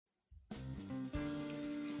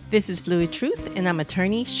This is Fluid Truth, and I'm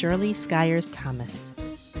attorney Shirley Skyers Thomas.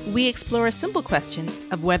 We explore a simple question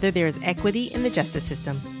of whether there is equity in the justice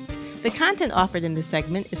system. The content offered in this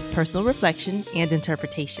segment is personal reflection and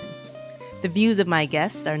interpretation. The views of my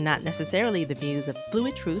guests are not necessarily the views of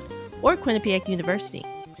Fluid Truth or Quinnipiac University.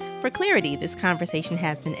 For clarity, this conversation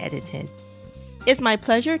has been edited. It's my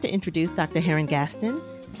pleasure to introduce Dr. Heron Gaston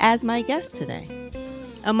as my guest today.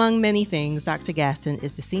 Among many things, Dr. Gaston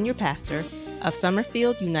is the senior pastor of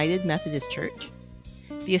Summerfield United Methodist Church,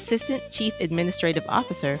 the Assistant Chief Administrative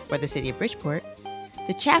Officer for the City of Bridgeport,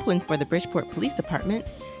 the chaplain for the Bridgeport Police Department,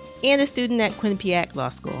 and a student at Quinnipiac Law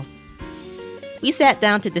School. We sat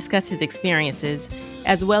down to discuss his experiences,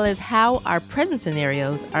 as well as how our present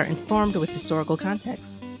scenarios are informed with historical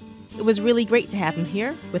context. It was really great to have him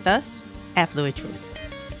here with us at Fluid Truth.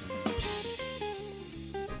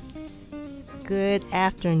 Good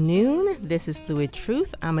afternoon. This is Fluid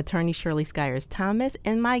Truth. I'm attorney Shirley Skyers Thomas,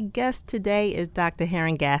 and my guest today is Dr.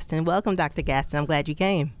 Heron Gaston. Welcome, Dr. Gaston. I'm glad you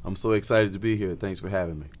came. I'm so excited to be here. Thanks for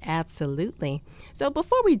having me. Absolutely. So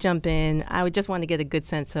before we jump in, I would just want to get a good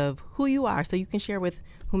sense of who you are so you can share with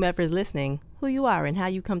whomever is listening who you are and how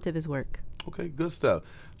you come to this work. Okay, good stuff.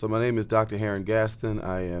 So my name is Dr. Heron Gaston.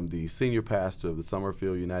 I am the senior pastor of the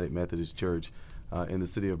Summerfield United Methodist Church in the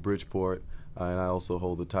city of Bridgeport. And I also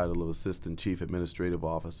hold the title of Assistant Chief Administrative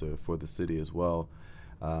Officer for the city as well.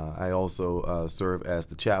 I also serve as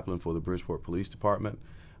the chaplain for the Bridgeport Police Department.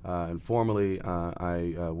 And formerly,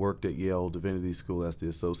 I worked at Yale Divinity School as the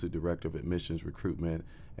Associate Director of Admissions, Recruitment,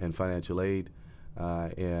 and Financial Aid.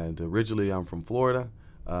 And originally, I'm from Florida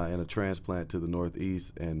and a transplant to the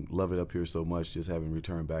Northeast, and love it up here so much, just having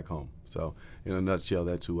returned back home. So in a nutshell,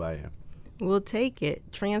 that's who I am. We'll take it.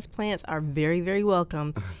 Transplants are very, very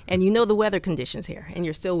welcome. And you know the weather conditions here, and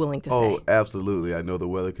you're still willing to stay. Oh, absolutely. I know the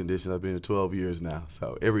weather conditions. I've been here 12 years now.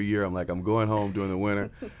 So every year I'm like, I'm going home during the winter,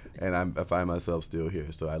 and I find myself still here.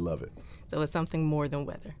 So I love it. So it's something more than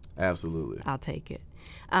weather. Absolutely. I'll take it.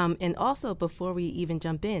 And also, before we even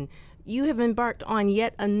jump in, you have embarked on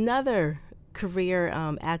yet another career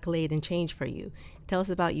accolade and change for you. Tell us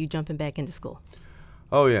about you jumping back into school.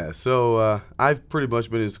 Oh, yeah. So I've pretty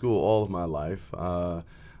much been in school all of my life. I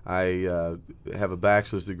have a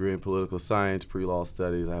bachelor's degree in political science, pre-law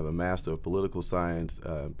studies. I have a master of political science,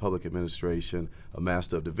 public administration, a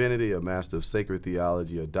master of divinity, a master of sacred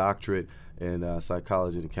theology, a doctorate in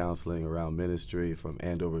psychology and counseling around ministry from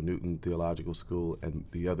Andover Newton Theological School, and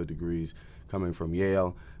the other degrees coming from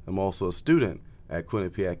Yale. I'm also a student at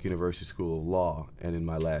Quinnipiac University School of Law, and in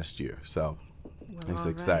my last year. So it's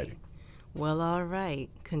exciting. Well, all right.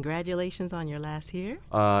 Congratulations on your last year.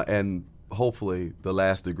 And hopefully the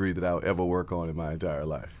last degree that I'll ever work on in my entire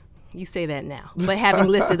life. You say that now. But having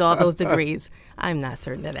listed all those degrees, I'm not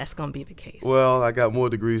certain that that's going to be the case. Well, I got more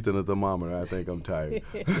degrees than a thermometer. I think I'm tired.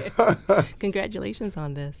 Congratulations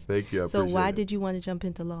on this. Thank you. I appreciate it. So why did you want to jump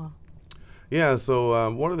into law? Yeah, so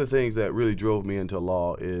one of the things that really drove me into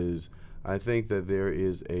law is I think that there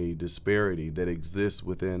is a disparity that exists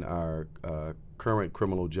within our current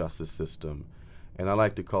criminal justice system, and I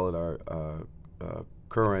like to call it our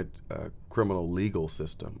current criminal legal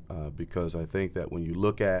system, because I think that when you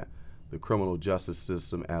look at the criminal justice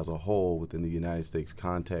system as a whole within the United States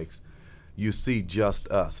context, you see just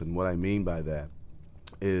us, and what I mean by that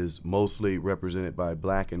is mostly represented by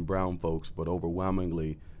black and brown folks, but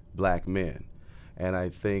overwhelmingly black men. And I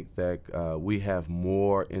think that we have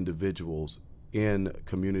more individuals in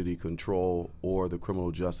community control or the criminal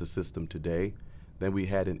justice system today than we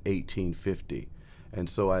had in 1850. And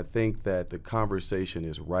so I think that the conversation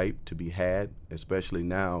is ripe to be had, especially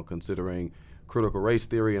now considering critical race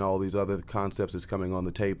theory and all these other concepts that's coming on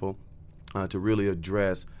the table, to really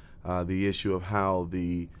address the issue of how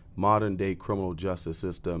the modern day criminal justice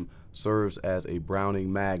system serves as a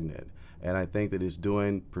Browning magnet. And I think that it's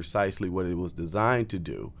doing precisely what it was designed to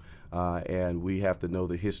do. And we have to know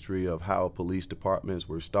the history of how police departments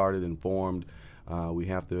were started and formed. We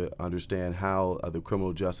have to understand how the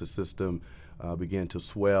criminal justice system began to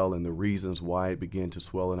swell and the reasons why it began to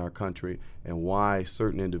swell in our country and why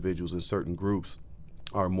certain individuals and certain groups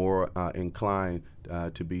are more inclined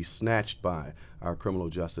to be snatched by our criminal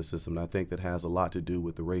justice system. And I think that has a lot to do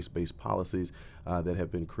with the race-based policies that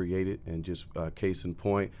have been created. And just case in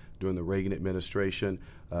point, during the Reagan administration,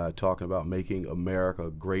 talking about making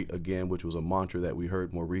America great again, which was a mantra that we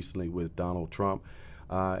heard more recently with Donald Trump,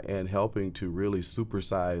 and helping to really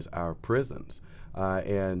supersize our prisons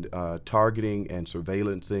and targeting and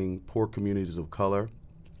surveillancing poor communities of color,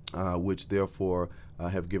 which therefore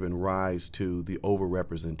have given rise to the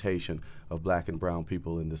overrepresentation of black and brown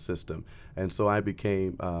people in the system. And so I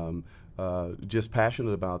became just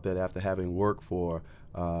passionate about that after having worked for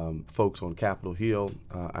folks on Capitol Hill.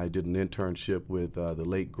 I did an internship with the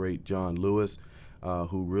late, great John Lewis,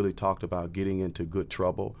 who really talked about getting into good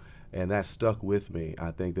trouble, and that stuck with me.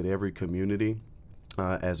 I think that every community,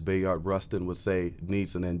 as Bayard Rustin would say,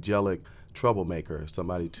 needs an angelic troublemaker,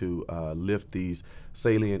 somebody to lift these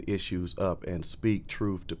salient issues up and speak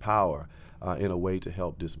truth to power in a way to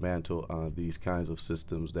help dismantle these kinds of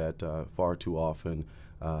systems that far too often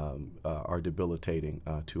are debilitating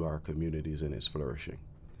to our communities and its flourishing.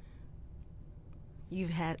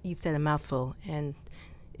 You've said a mouthful, and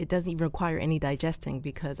it doesn't even require any digesting,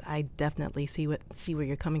 because I definitely see where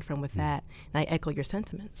you're coming from with that, and I echo your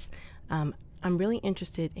sentiments. I'm really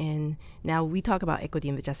interested in, now we talk about equity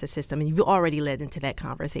in the justice system, and you've already led into that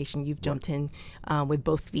conversation. You've jumped in with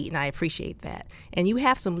both feet, and I appreciate that. And you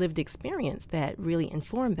have some lived experience that really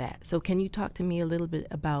inform that. So can you talk to me a little bit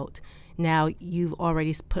about, now you've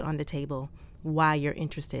already put on the table why you're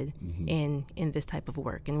interested in this type of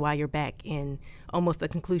work, and why you're back in almost the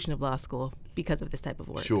conclusion of law school because of this type of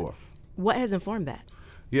work. Sure. What has informed that?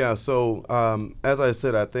 Yeah, so as I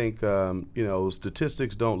said, I think,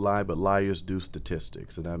 statistics don't lie, but liars do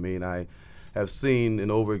statistics. And I mean, I have seen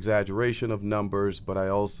an over-exaggeration of numbers, but I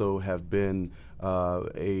also have been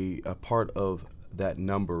a part of that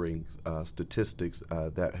numbering statistics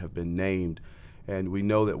that have been named. And we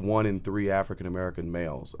know that 1 in 3 African-American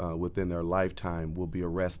males within their lifetime will be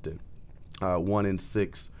arrested. 1 in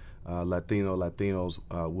 6 Latinos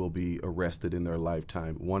will be arrested in their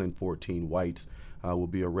lifetime. 1 in 14 whites will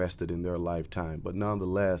be arrested in their lifetime. But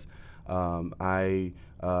nonetheless, I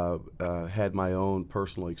had my own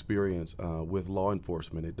personal experience with law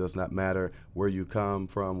enforcement. It does not matter where you come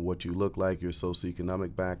from, what you look like, your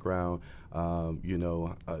socioeconomic background, how you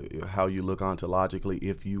look ontologically.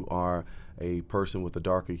 If you are a person with a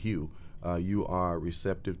darker hue, you are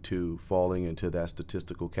receptive to falling into that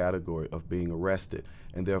statistical category of being arrested,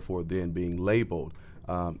 and therefore then being labeled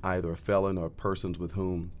either a felon or persons with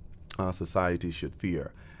whom society should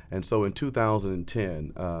fear. And so in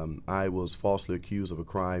 2010, I was falsely accused of a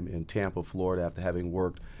crime in Tampa, Florida, after having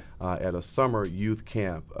worked at a summer youth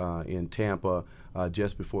camp in Tampa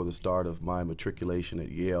just before the start of my matriculation at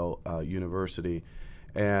Yale University.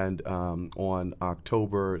 And on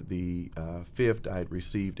October the 5th, I had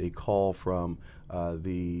received a call from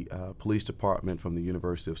the police department from the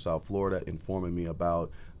University of South Florida informing me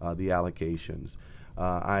about the allegations.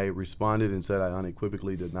 I responded and said I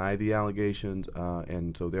unequivocally deny the allegations,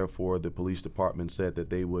 and so therefore the police department said that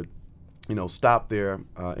they would, stop their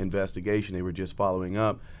investigation. They were just following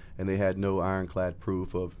up, and they had no ironclad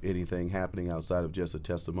proof of anything happening outside of just a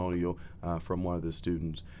testimonial from one of the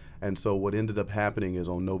students. And so what ended up happening is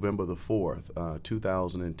on November the 4th,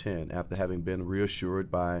 2010, after having been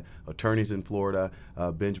reassured by attorneys in Florida,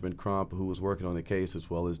 Benjamin Crump, who was working on the case, as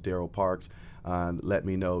well as Daryl Parks, let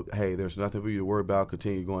me know, hey, there's nothing for you to worry about,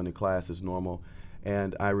 continue going to class as normal.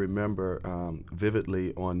 And I remember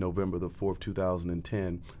vividly on November the 4th,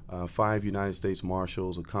 2010, 5 United States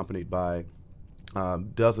Marshals accompanied by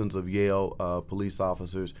dozens of Yale police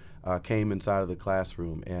officers came inside of the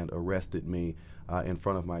classroom and arrested me in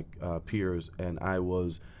front of my peers, and I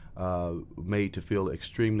was made to feel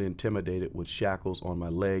extremely intimidated with shackles on my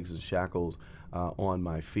legs and shackles on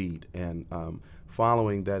my feet. And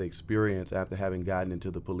following that experience, after having gotten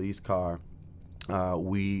into the police car,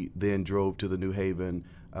 we then drove to the New Haven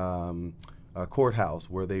courthouse,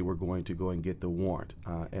 where they were going to go and get the warrant.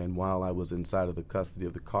 And while I was inside of the custody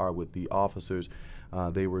of the car with the officers,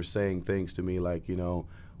 they were saying things to me like,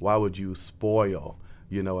 why would you spoil,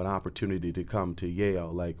 an opportunity to come to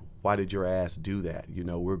Yale? Like, why did your ass do that?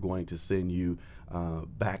 We're going to send you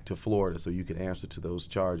back to Florida so you can answer to those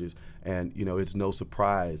charges. And, it's no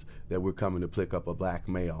surprise that we're coming to pick up a black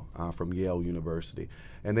male from Yale University.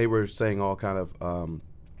 And they were saying all kind of,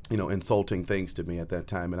 insulting things to me at that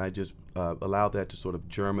time. And I just allowed that to sort of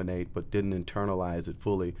germinate, but didn't internalize it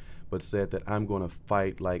fully, but said that I'm going to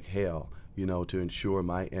fight like hell, to ensure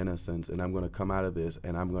my innocence, and I'm going to come out of this,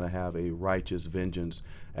 and I'm going to have a righteous vengeance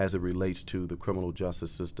as it relates to the criminal justice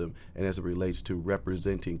system and as it relates to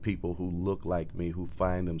representing people who look like me, who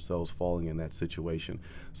find themselves falling in that situation.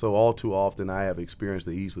 So all too often I have experienced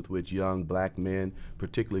the ease with which young black men,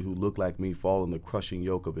 particularly who look like me, fall in the crushing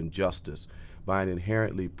yoke of injustice by an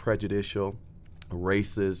inherently prejudicial,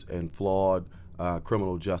 racist, and flawed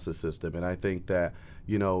criminal justice system. And I think that,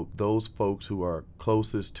 those folks who are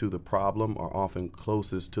closest to the problem are often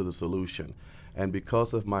closest to the solution. And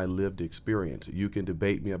because of my lived experience, you can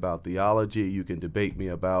debate me about theology, you can debate me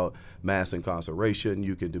about mass incarceration,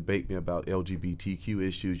 you can debate me about LGBTQ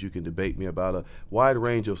issues, you can debate me about a wide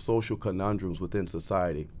range of social conundrums within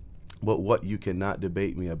society. But what you cannot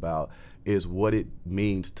debate me about is what it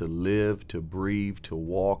means to live, to breathe, to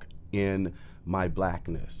walk in my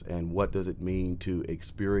blackness. And what does it mean to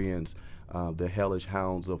experience the hellish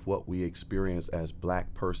hounds of what we experience as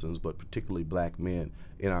black persons, but particularly black men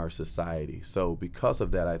in our society. So because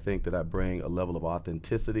of that, I think that I bring a level of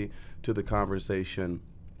authenticity to the conversation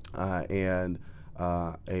and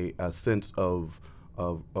a sense of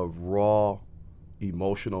raw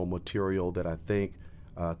emotional material that I think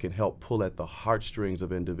can help pull at the heartstrings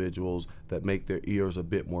of individuals that make their ears a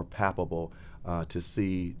bit more palpable to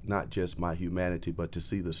see not just my humanity, but to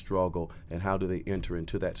see the struggle and how do they enter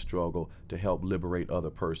into that struggle to help liberate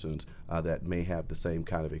other persons that may have the same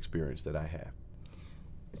kind of experience that I have.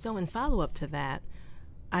 So in follow-up to that,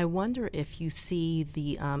 I wonder if you see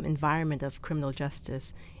the environment of criminal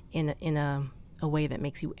justice in a way that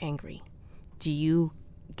makes you angry. Do you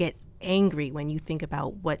get angry when you think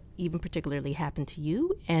about what even particularly happened to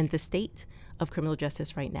you and the state of criminal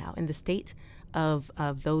justice right now, and the state of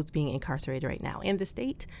those being incarcerated right now, and the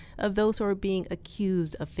state of those who are being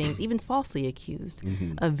accused of things, even falsely accused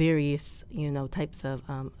of various, types of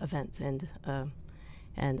events and I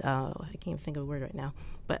can't even think of a word right now,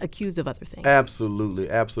 but accused of other things. Absolutely.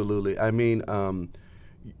 I mean,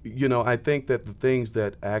 I think that the things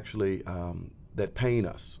that actually that pain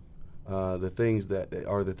us, the things that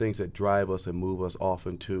are the things that drive us and move us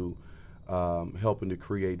often to helping to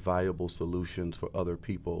create viable solutions for other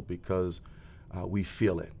people because we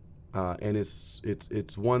feel it. And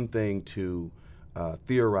it's one thing to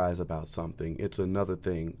theorize about something. It's another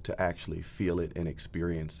thing to actually feel it and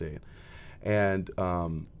experience it. And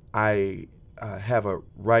I have a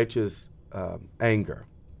righteous anger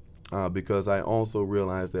because I also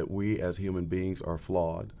realize that we as human beings are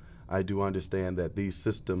flawed. I do understand that these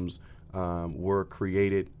systems were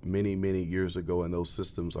created many, many years ago, and those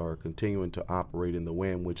systems are continuing to operate in the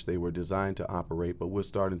way in which they were designed to operate, but we're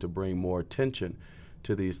starting to bring more attention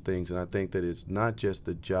to these things. And I think that it's not just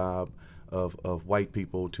the job of white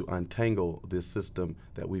people to untangle this system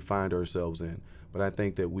that we find ourselves in, but I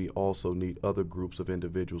think that we also need other groups of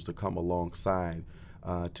individuals to come alongside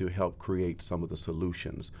to help create some of the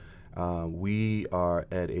solutions. We are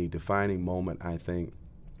at a defining moment, I think,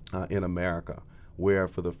 in America, where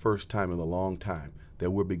for the first time in a long time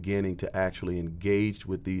that we're beginning to actually engage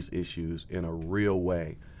with these issues in a real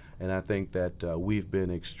way. And I think that we've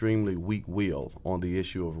been extremely weak-willed on the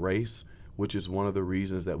issue of race, which is one of the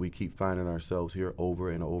reasons that we keep finding ourselves here over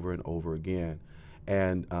and over and over again.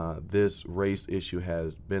 And this race issue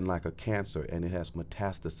has been like a cancer, and it has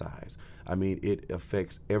metastasized. I mean, it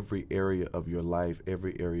affects every area of your life,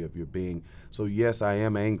 every area of your being. So yes, I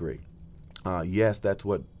am angry. Yes, that's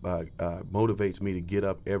what motivates me to get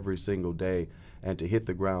up every single day and to hit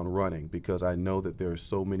the ground running, because I know that there are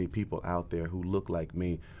so many people out there who look like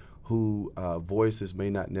me, who voices may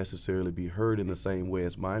not necessarily be heard in the same way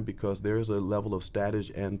as mine, because there is a level of status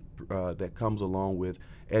and that comes along with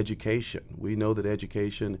education. We know that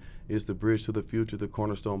education is the bridge to the future, the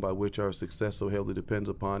cornerstone by which our success so heavily depends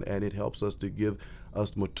upon, and it helps us to give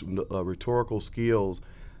us rhetorical skills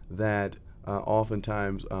that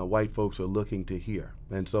oftentimes white folks are looking to hear.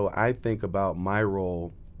 And so I think about my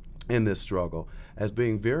role in this struggle as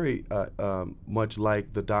being very much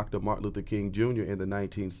like the Dr. Martin Luther King Jr. in the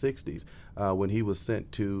 1960s when he was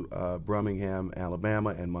sent to Birmingham,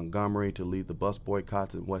 Alabama and Montgomery to lead the bus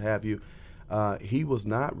boycotts and what have you. He was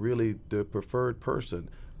not really the preferred person,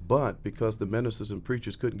 but because the ministers and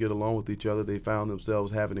preachers couldn't get along with each other, they found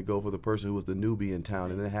themselves having to go for the person who was the newbie in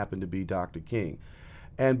town, and it happened to be Dr. King.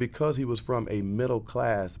 And because he was from a middle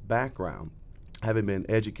class background, having been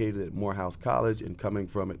educated at Morehouse College and coming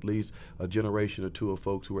from at least a generation or two of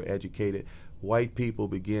folks who were educated, white people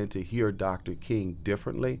began to hear Dr. King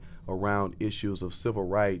differently around issues of civil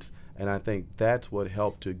rights. And I think that's what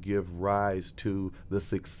helped to give rise to the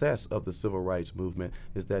success of the civil rights movement,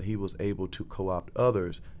 is that he was able to co-opt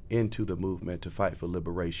others into the movement to fight for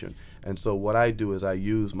liberation. And so what I do is I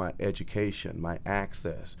use my education, my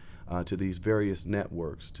access to these various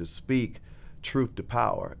networks to speak truth to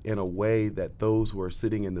power in a way that those who are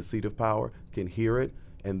sitting in the seat of power can hear it,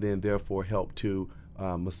 and then therefore help to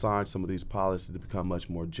massage some of these policies to become much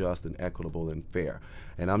more just and equitable and fair.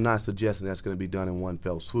 And I'm not suggesting that's going to be done in one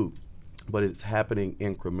fell swoop, but it's happening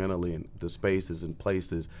incrementally in the spaces and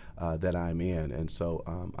places that I'm in. And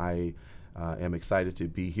so I am excited to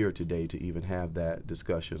be here today to even have that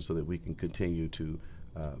discussion so that we can continue to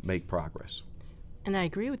make progress. And I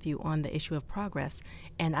agree with you on the issue of progress.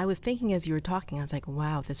 And I was thinking as you were talking, I was like,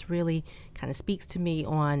 wow, this really kind of speaks to me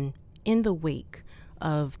on in the wake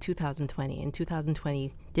of 2020, and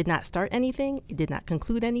 2020 did not start anything, it did not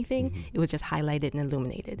conclude anything, it was just highlighted and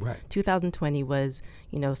illuminated. Right. 2020 was,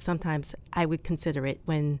 sometimes I would consider it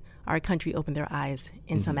when our country opened their eyes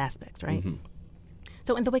in some aspects, right?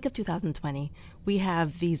 So in the wake of 2020, we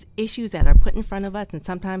have these issues that are put in front of us, and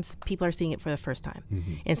sometimes people are seeing it for the first time.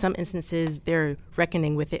 In some instances, they're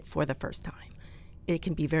reckoning with it for the first time. It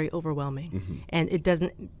can be very overwhelming. And it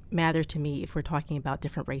doesn't matter to me if we're talking about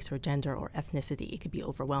different race or gender or ethnicity. It could be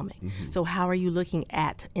overwhelming. So how are you looking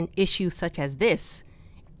at an issue such as this?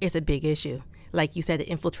 It's a big issue. Like you said, it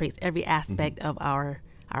infiltrates every aspect of our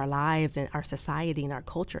lives and our society and our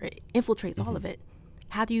culture. It infiltrates all of it.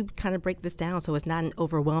 How do you kind of break this down so it's not an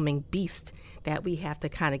overwhelming beast that we have to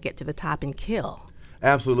kind of get to the top and kill?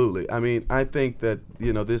 Absolutely. I mean, I think that,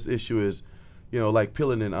 this issue is, like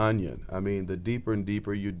peeling an onion. I mean, the deeper and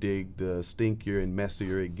deeper you dig, the stinkier and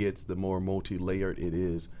messier it gets, the more multi-layered it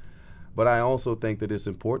is. But I also think that it's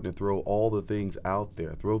important to throw all the things out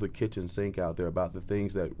there, throw the kitchen sink out there about the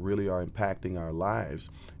things that really are impacting our lives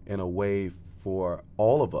in a way for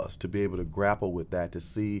all of us to be able to grapple with that, to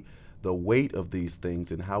see the weight of these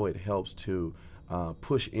things and how it helps to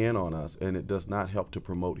push in on us, and it does not help to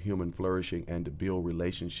promote human flourishing and to build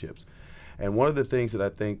relationships. And one of the things that I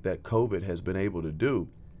think that COVID has been able to do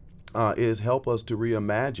is help us to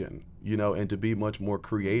reimagine, and to be much more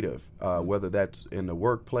creative, whether that's in the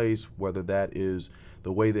workplace, whether that is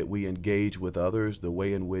the way that we engage with others, the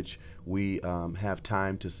way in which we have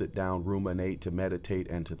time to sit down, ruminate, to meditate,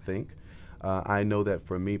 and to think. I know that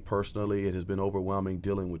for me personally, it has been overwhelming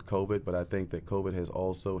dealing with COVID, but I think that COVID has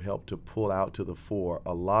also helped to pull out to the fore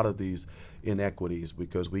a lot of these inequities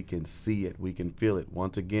because we can see it, we can feel it.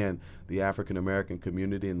 Once again, the African American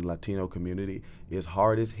community and Latino community is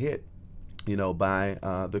hardest hit, by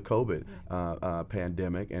the COVID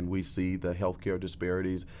pandemic, and we see the healthcare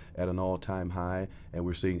disparities at an all-time high, and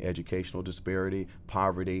we're seeing educational disparity,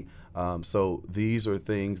 poverty. So these are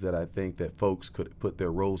things that I think that folks could put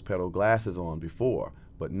their rose-petal glasses on before,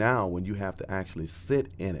 but now when you have to actually sit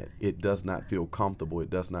in it, it does not feel comfortable, it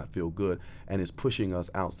does not feel good, and it's pushing us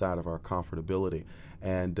outside of our comfortability.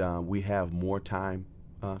 And we have more time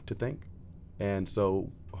to think. And so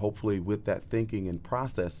hopefully with that thinking and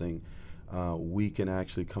processing, we can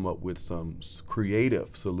actually come up with some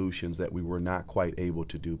creative solutions that we were not quite able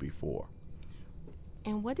to do before.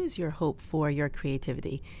 And what is your hope for your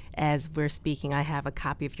creativity? As we're speaking, I have a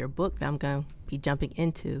copy of your book that I'm going to be jumping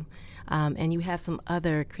into, and you have some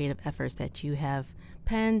other creative efforts that you have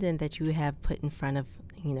penned and that you have put in front of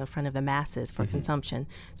the masses for consumption.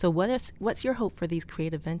 So what's your hope for these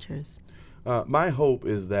creative ventures? My hope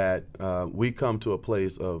is that we come to a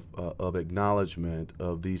place of acknowledgement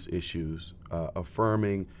of these issues,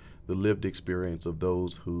 affirming the lived experience of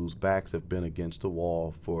those whose backs have been against the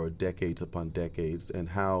wall for decades upon decades, and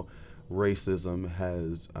how racism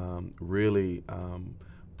has really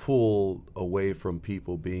pulled away from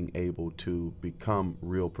people being able to become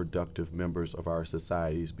real productive members of our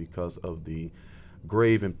societies because of the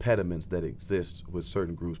grave impediments that exist with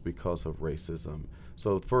certain groups because of racism.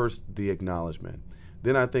 So first, the acknowledgement.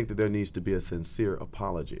 Then I think that there needs to be a sincere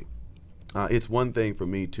apology. It's one thing for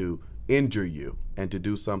me to injure you and to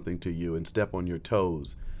do something to you and step on your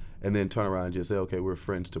toes and then turn around and just say, okay, we're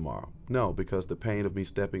friends tomorrow. No, because the pain of me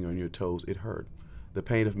stepping on your toes, it hurt. The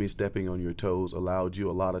pain of me stepping on your toes allowed you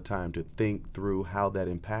a lot of time to think through how that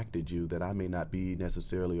impacted you that I may not be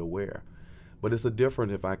necessarily aware. But it's a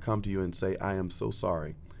different if I come to you and say, I am so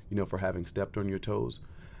sorry, for having stepped on your toes,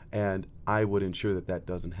 and I would ensure that that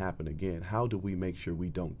doesn't happen again. How do we make sure we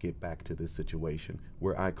don't get back to this situation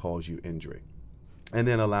where I cause you injury? And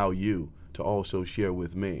then allow you to also share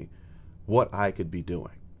with me what I could be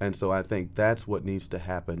doing. And so I think that's what needs to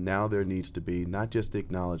happen. Now there needs to be not just the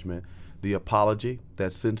acknowledgement, the apology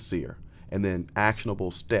that's sincere, and then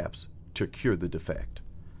actionable steps to cure the defect.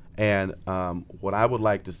 And what I would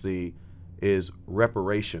like to see is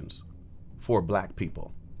reparations for Black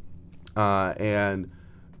people. And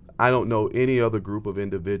I don't know any other group of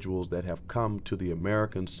individuals that have come to the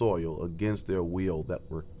American soil against their will,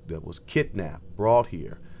 that was kidnapped, brought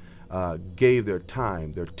here, gave their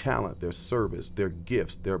time, their talent, their service, their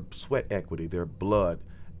gifts, their sweat equity, their blood,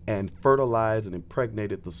 and fertilized and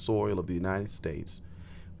impregnated the soil of the United States,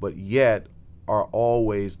 but yet are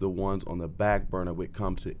always the ones on the back burner when it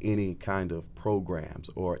comes to any kind of programs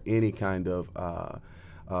or any kind of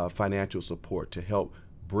financial support to help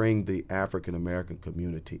bring the African American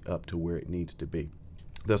community up to where it needs to be.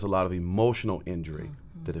 There's a lot of emotional injury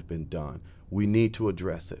that has been done. We need to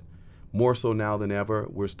address it. More so now than ever,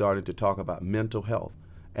 we're starting to talk about mental health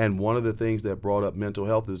And one of the things that brought up mental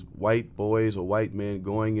health is white boys or white men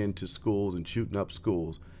going into schools and shooting up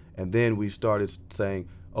schools. And then we started saying,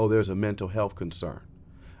 oh, there's a mental health concern.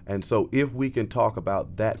 And so if we can talk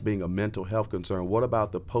about that being a mental health concern, what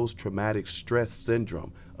about the post-traumatic stress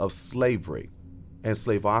syndrome of slavery and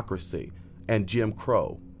slavocracy and Jim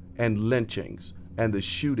Crow and lynchings and the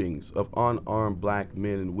shootings of unarmed black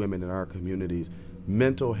men and women in our communities?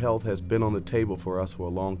 Mental health has been on the table for us for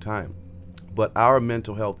a long time. But our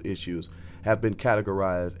mental health issues have been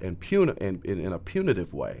categorized in a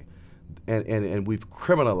punitive way, and we've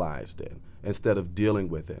criminalized it instead of dealing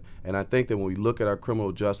with it. And I think that when we look at our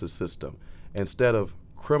criminal justice system, instead of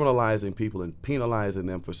criminalizing people and penalizing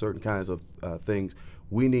them for certain kinds of things,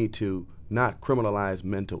 we need to not criminalize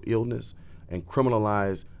mental illness and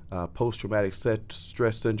criminalize post-traumatic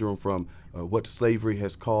stress syndrome from what slavery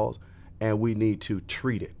has caused, and we need to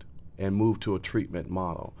treat it and move to a treatment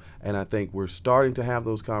model. And I think we're starting to have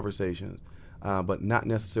those conversations, but not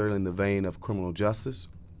necessarily in the vein of criminal justice.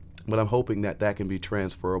 But I'm hoping that that can be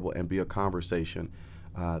transferable and be a conversation.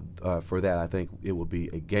 For that, I think it will be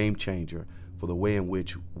a game changer for the way in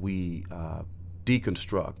which we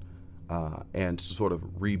deconstruct and sort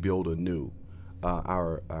of rebuild anew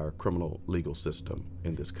our criminal legal system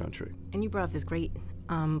in this country. And you brought up this great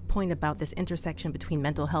point about this intersection between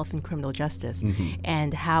mental health and criminal justice,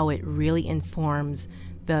 and how it really informs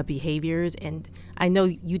the behaviors. And I know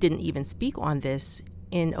you didn't even speak on this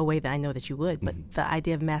in a way that I know that you would, but the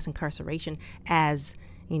idea of mass incarceration as,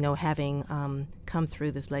 having come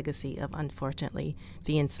through this legacy of, unfortunately,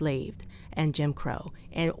 the enslaved and Jim Crow,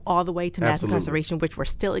 and all the way to mass incarceration, which we're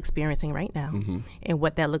still experiencing right now, and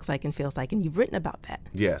what that looks like and feels like. And you've written about that.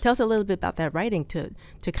 Yes. Tell us a little bit about that writing to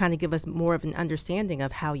kind of give us more of an understanding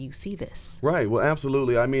of how you see this. Right. Well,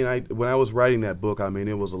 absolutely. I mean, when I was writing that book,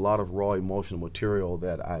 it was a lot of raw emotional material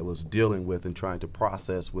that I was dealing with and trying to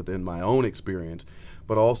process within my own experience,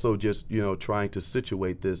 but also just, trying to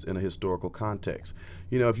situate this in a historical context.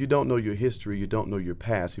 If you don't know your history, you don't know your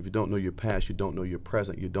past. If you don't know your past, you don't know your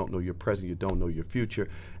present. You don't know your present, you don't know your future.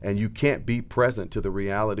 And you can't be present to the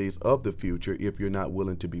realities of the future if you're not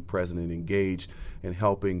willing to be present and engaged in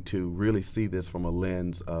helping to really see this from a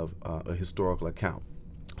lens of a historical account.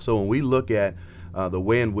 So when we look at the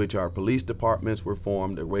way in which our police departments were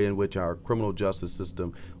formed, the way in which our criminal justice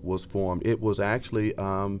system was formed, it was actually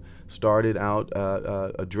started out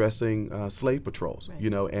addressing slave patrols,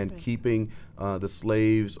 and keeping the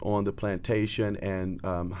slaves on the plantation and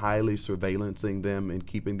highly surveillancing them and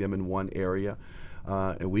keeping them in one area.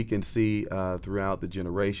 And we can see throughout the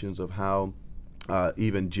generations of how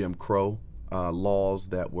even Jim Crow laws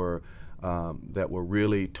that were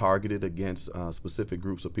really targeted against specific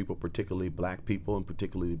groups of people, particularly black people and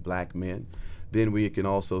particularly black men. Then we can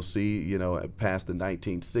also see, past the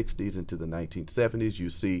 1960s into the 1970s, you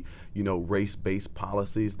see, race-based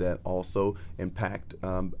policies that also impact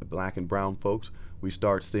black and brown folks. We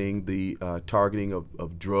start seeing the targeting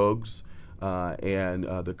of drugs and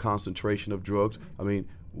the concentration of drugs.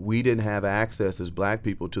 We didn't have access as black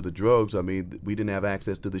people to the drugs. We didn't have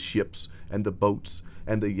access to the ships and the boats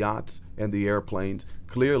and the yachts and the airplanes.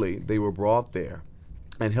 Clearly, they were brought there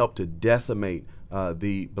and helped to decimate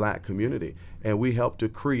the black community. And we helped to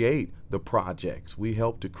create the projects. We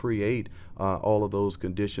helped to create all of those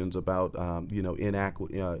conditions about,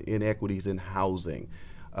 inequities in housing.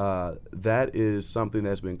 That is something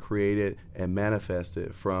that's been created and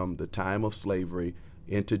manifested from the time of slavery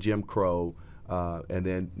into Jim Crow, and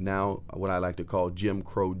then now what I like to call Jim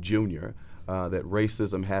Crow Jr., that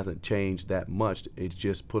racism hasn't changed that much. It's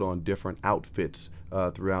just put on different outfits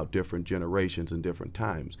throughout different generations and different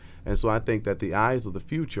times. And so I think that the eyes of the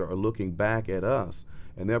future are looking back at us,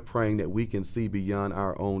 and they're praying that we can see beyond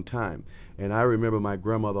our own time. And I remember my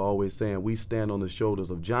grandmother always saying, we stand on the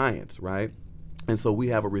shoulders of giants, right? And so we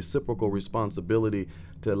have a reciprocal responsibility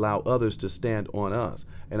to allow others to stand on us.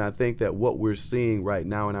 And I think that what we're seeing right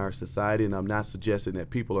now in our society, and I'm not suggesting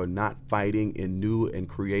that people are not fighting in new and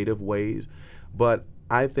creative ways, but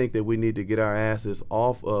I think that we need to get our asses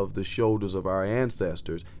off of the shoulders of our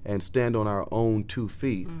ancestors and stand on our own 2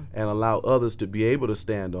 feet and allow others to be able to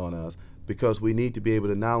stand on us, because we need to be able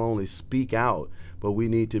to not only speak out, but we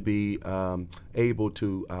need to be able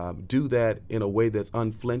to do that in a way that's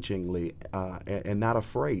unflinchingly and not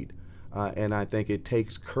afraid. And I think it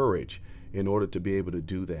takes courage in order to be able to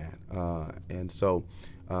do that. And so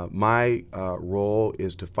my role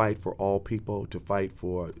is to fight for all people, to fight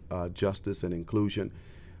for justice and inclusion.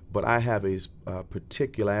 But I have a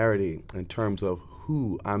particularity in terms of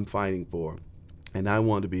who I'm fighting for. And I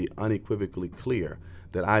want to be unequivocally clear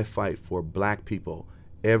that I fight for black people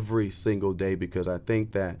every single day, because I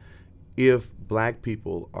think that if black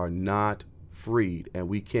people are not freed and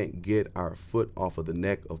we can't get our foot off of the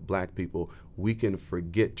neck of black people, we can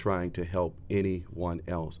forget trying to help anyone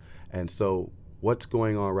else. And so what's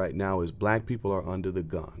going on right now is black people are under the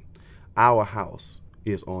gun. Our house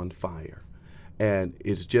is on fire. And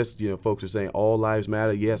it's just, folks are saying all lives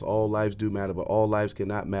matter. Yes, all lives do matter, but all lives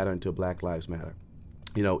cannot matter until black lives matter.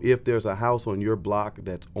 If there's a house on your block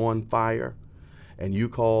that's on fire and you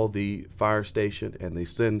call the fire station and they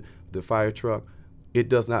send the fire truck, it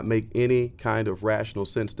does not make any kind of rational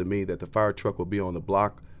sense to me that the fire truck will be on the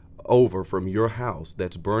block over from your house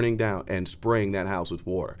that's burning down and spraying that house with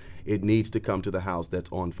water. It needs to come to the house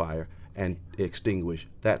that's on fire and extinguish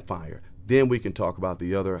that fire. Then we can talk about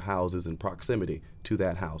the other houses in proximity to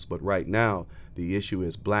that house. But right now, the issue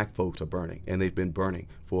is black folks are burning, and they've been burning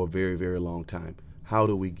for a very, very long time. How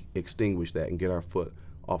do we extinguish that and get our foot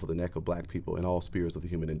off of the neck of black people in all spheres of the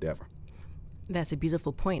human endeavor? That's a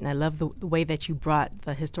beautiful point, and I love the way that you brought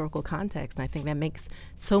the historical context. And I think that makes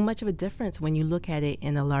so much of a difference when you look at it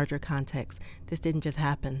in a larger context. This didn't just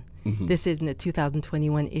happen. Mm-hmm. This isn't a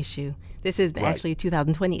 2021 issue. This is actually a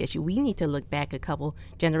 2020 issue. We need to look back a couple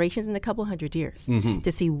generations and a couple hundred years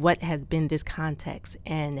to see what has been this context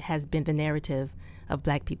and has been the narrative of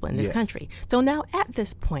black people in this country. So now at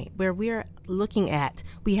this point where we're looking at,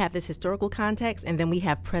 we have this historical context and then we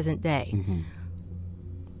have present day. Mm-hmm.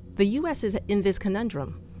 The U.S. is in this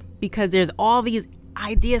conundrum because there's all these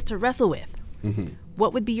ideas to wrestle with. Mm-hmm.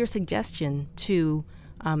 What would be your suggestion to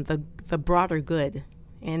the broader good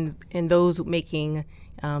and those making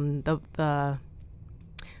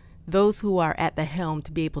those who are at the helm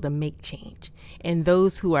to be able to make change, and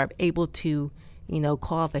those who are able to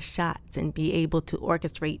call the shots and be able to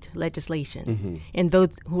orchestrate legislation, and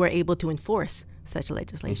those who are able to enforce such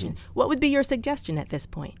legislation? What would be your suggestion at this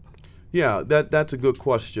point? Yeah, that's a good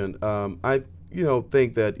question. I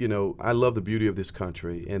think that I love the beauty of this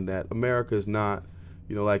country and that America is not,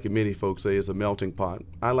 like many folks say, is a melting pot.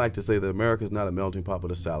 I like to say that America is not a melting pot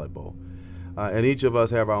but a salad bowl, and each of us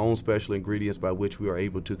have our own special ingredients by which we are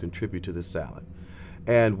able to contribute to this salad.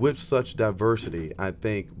 And with such diversity, I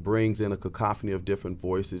think brings in a cacophony of different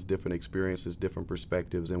voices, different experiences, different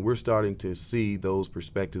perspectives, and we're starting to see those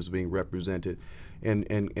perspectives being represented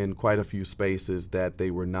in quite a few spaces that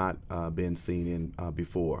they were not been seen in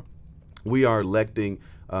before. We are electing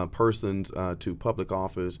persons to public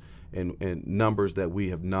office in numbers that we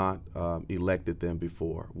have not elected them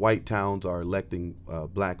before. White towns are electing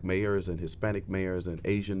black mayors and Hispanic mayors and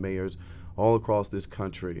Asian mayors all across this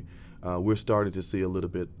country. We're starting to see a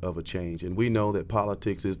little bit of a change. And we know that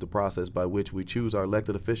politics is the process by which we choose our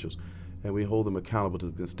elected officials and we hold them accountable to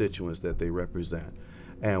the constituents that they represent.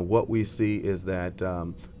 And what we see is that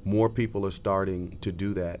more people are starting to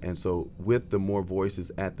do that. And so with the more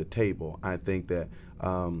voices at the table, I think that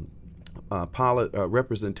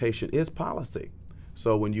representation is policy.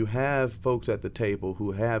 So when you have folks at the table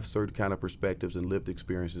who have certain kind of perspectives and lived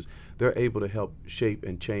experiences, they're able to help shape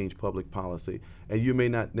and change public policy. And you may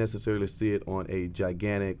not necessarily see it on a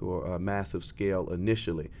gigantic or a massive scale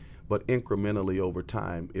initially, but incrementally over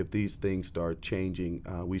time, if these things start changing,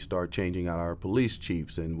 we start changing out our police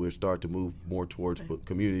chiefs, and we start to move more towards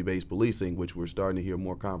community-based policing, which we're starting to hear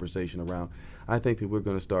more conversation around. I think that we're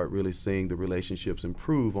going to start really seeing the relationships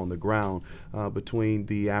improve on the ground between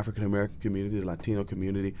the African-American community, the Latino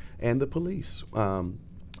community, and the police. And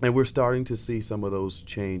we're starting to see some of those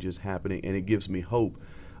changes happening, and it gives me hope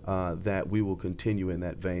that we will continue in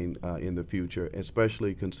that vein in the future,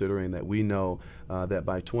 especially considering that we know that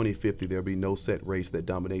by 2050 there'll be no set race that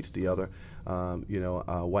dominates the other.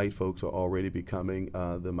 White folks are already becoming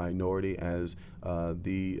the minority as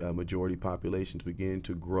the majority populations begin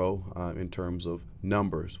to grow in terms of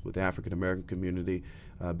numbers, with the African American community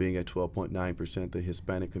being at 12.9%, the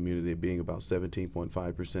Hispanic community being about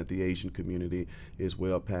 17.5%, the Asian community is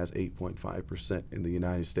well past 8.5% in the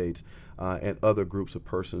United States, and other groups of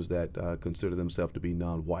persons that consider themselves to be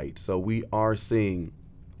non-white. So we are seeing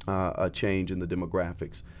a change in the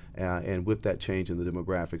demographics. And with that change in the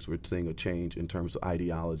demographics, we're seeing a change in terms of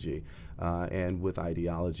ideology. And with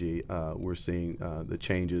ideology, we're seeing the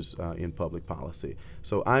changes in public policy.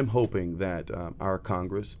 So I'm hoping that our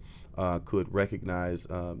Congress could recognize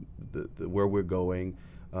where we're going,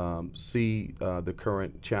 see the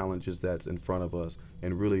current challenges that's in front of us,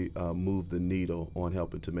 and really move the needle on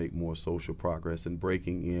helping to make more social progress and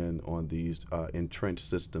breaking in on these entrenched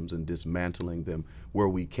systems and dismantling them where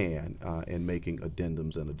we can, and making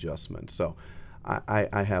addendums and adjustments. So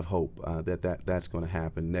I have hope that's going to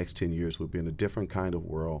happen. Next 10 years we'll be in a different kind of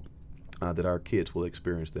world that our kids will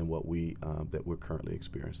experience than what that we're currently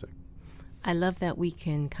experiencing. I love that we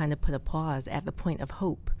can kind of put a pause at the point of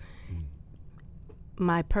hope.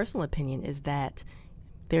 My personal opinion is that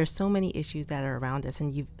there are so many issues that are around us,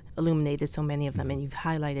 and you've illuminated so many of them, and you've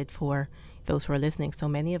highlighted for those who are listening so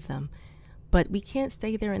many of them. But we can't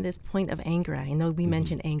stay there in this point of anger. I know we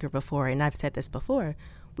mentioned anger before, and I've said this before.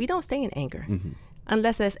 We don't stay in anger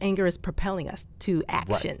unless that anger is propelling us to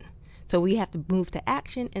action. Right. So we have to move to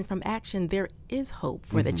action, and from action, there is hope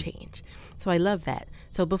for the change. So I love that.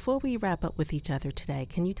 So before we wrap up with each other today,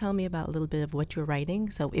 can you tell me about a little bit of what you're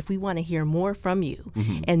writing? So if we want to hear more from you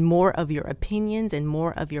and more of your opinions and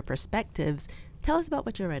more of your perspectives, tell us about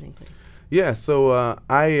what you're writing, please. Yeah, so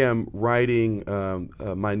I am writing,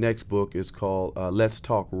 my next book is called Let's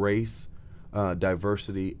Talk Race,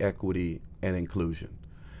 Diversity, Equity, and Inclusion.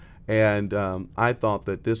 And I thought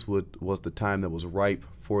that this was the time that was ripe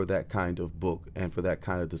for that kind of book and for that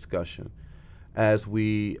kind of discussion, as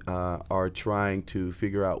we are trying to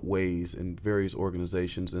figure out ways in various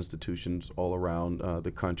organizations, institutions all around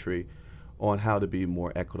the country on how to be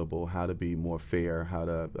more equitable, how to be more fair, how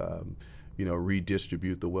to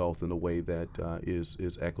redistribute the wealth in a way that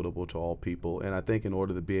is equitable to all people. And I think in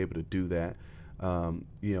order to be able to do that,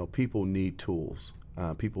 people need tools.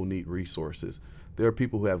 People need resources. There are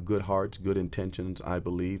people who have good hearts, good intentions. I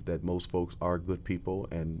believe that most folks are good people,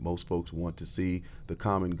 and most folks want to see the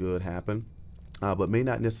common good happen, but may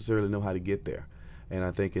not necessarily know how to get there. And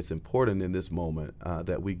I think it's important in this moment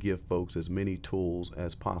that we give folks as many tools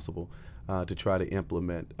as possible to try to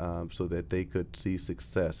implement so that they could see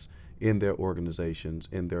success in their organizations,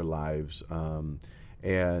 in their lives. I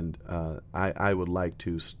would like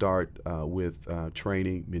to start with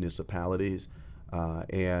training municipalities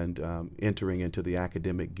and entering into the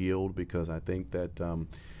academic guild, because I think that,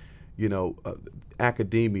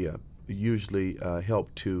 academia usually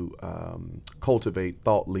help to cultivate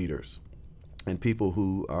thought leaders and people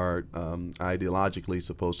who are ideologically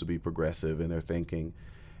supposed to be progressive in their thinking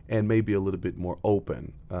and maybe a little bit more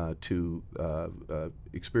open to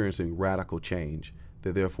experiencing radical change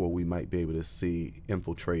that therefore we might be able to see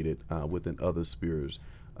infiltrated within other spheres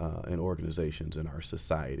and organizations in our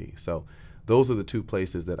society. So those are the two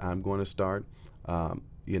places that I'm going to start.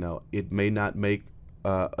 It may not make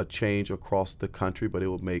a change across the country, but it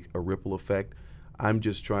will make a ripple effect. I'm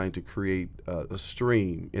just trying to create a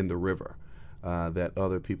stream in the river that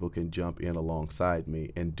other people can jump in alongside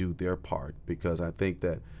me and do their part, because I think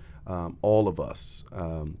that all of us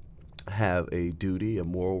have a duty, a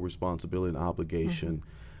moral responsibility, an obligation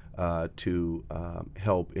to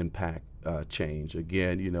help impact change.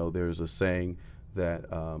 Again, there's a saying that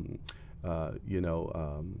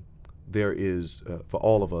there is, for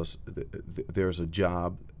all of us, there's a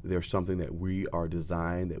job, there's something that we are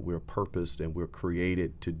designed, that we're purposed and we're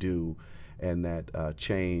created to do, and that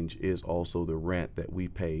change is also the rent that we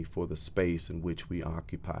pay for the space in which we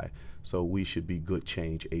occupy. So we should be good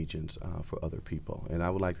change agents for other people. And I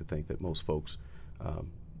would like to think that most folks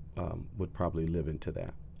would probably live into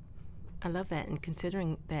that. I love that, and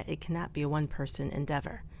considering that it cannot be a one-person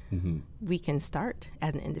endeavor. We can start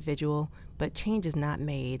as an individual, but change is not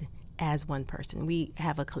made as one person. We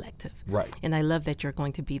have a collective. Right. And I love that you're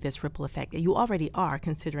going to be this ripple effect. You already are,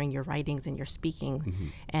 considering your writings and your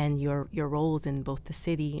speaking and your roles in both the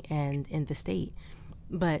city and in the state.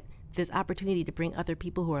 But this opportunity to bring other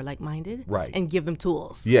people who are like-minded and give them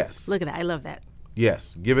tools. Yes. Look at that. I love that.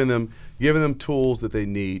 Yes, giving them tools that they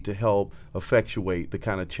need to help effectuate the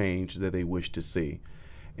kind of change that they wish to see.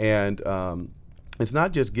 And it's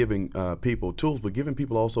not just giving people tools, but giving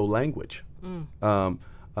people also language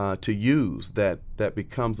to use that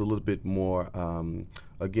becomes a little bit more,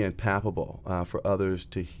 again, palpable for others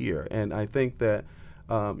to hear. And I think that,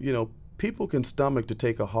 people can stomach to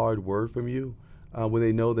take a hard word from you when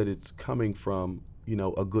they know that it's coming from,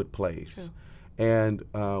 a good place. True. And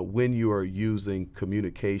when you are using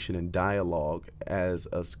communication and dialogue as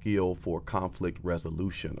a skill for conflict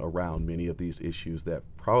resolution around many of these issues that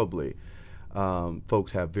probably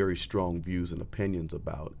folks have very strong views and opinions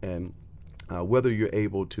about, and whether you're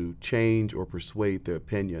able to change or persuade their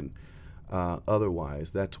opinion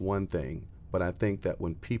otherwise, that's one thing. But I think that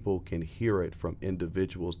when people can hear it from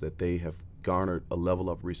individuals that they have garnered a level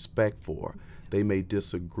of respect for, they may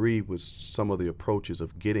disagree with some of the approaches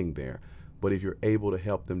of getting there. But if you're able to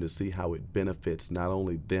help them to see how it benefits not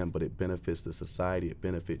only them, but it benefits the society, it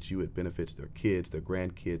benefits you, it benefits their kids, their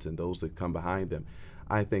grandkids, and those that come behind them,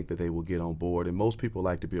 I think that they will get on board. And most people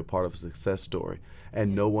like to be a part of a success story.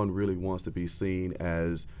 And no one really wants to be seen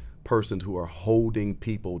as persons who are holding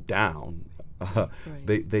people down.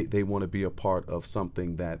 They want to be a part of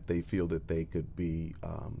something that they feel that they could be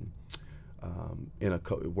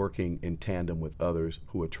working in tandem with others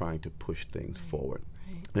who are trying to push things forward.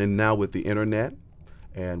 Right. And now with the internet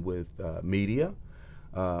and with media,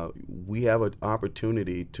 we have an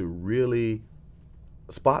opportunity to really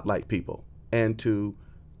spotlight people and to,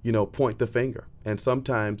 point the finger. And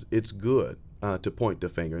sometimes it's good to point the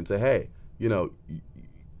finger and say, hey, you're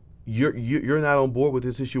not on board with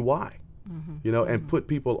this issue. Why? And put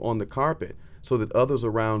people on the carpet so that others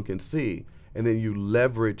around can see. And then you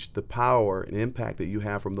leverage the power and impact that you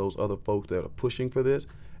have from those other folks that are pushing for this,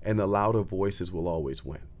 and the louder voices will always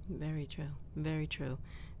win. Very true. Very true.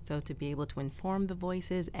 So to be able to inform the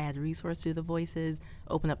voices, add resource to the voices,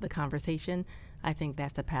 open up the conversation, I think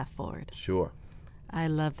that's the path forward. Sure. I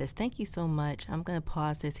love this. Thank you so much. I'm going to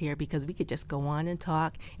pause this here because we could just go on and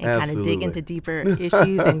talk and kind of dig into deeper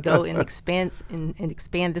issues and go and expand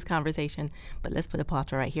this conversation. But let's put a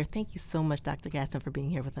pause right here. Thank you so much, Dr. Gaston, for being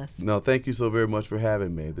here with us. No, thank you so very much for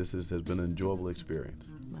having me. This has been an enjoyable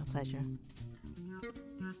experience. My pleasure.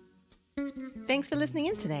 Thanks for listening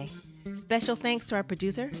in today. Special thanks to our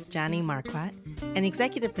producer, Johnny Marquardt, and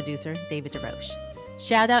executive producer, David DeRoche.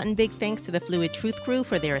 Shout out and big thanks to the Fluid Truth crew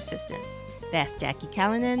for their assistance. That's Jackie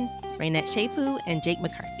Callanan, Raynette Shapu, and Jake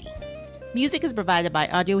McCarthy. Music is provided by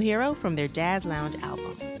Audio Hero from their Jazz Lounge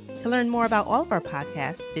album. To learn more about all of our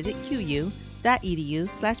podcasts, visit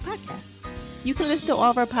qu.edu/podcast. You can listen to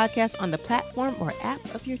all of our podcasts on the platform or app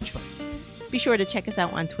of your choice. Be sure to check us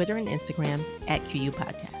out on Twitter and Instagram at QU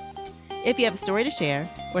Podcast. If you have a story to share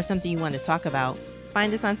or something you want to talk about,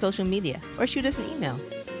 find us on social media or shoot us an email.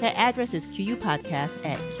 That address is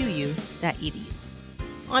qupodcast@qu.edu.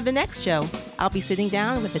 On the next show, I'll be sitting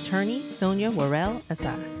down with attorney Sonia Worrell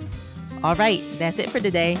Azar. All right, that's it for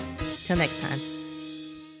today. Till next time.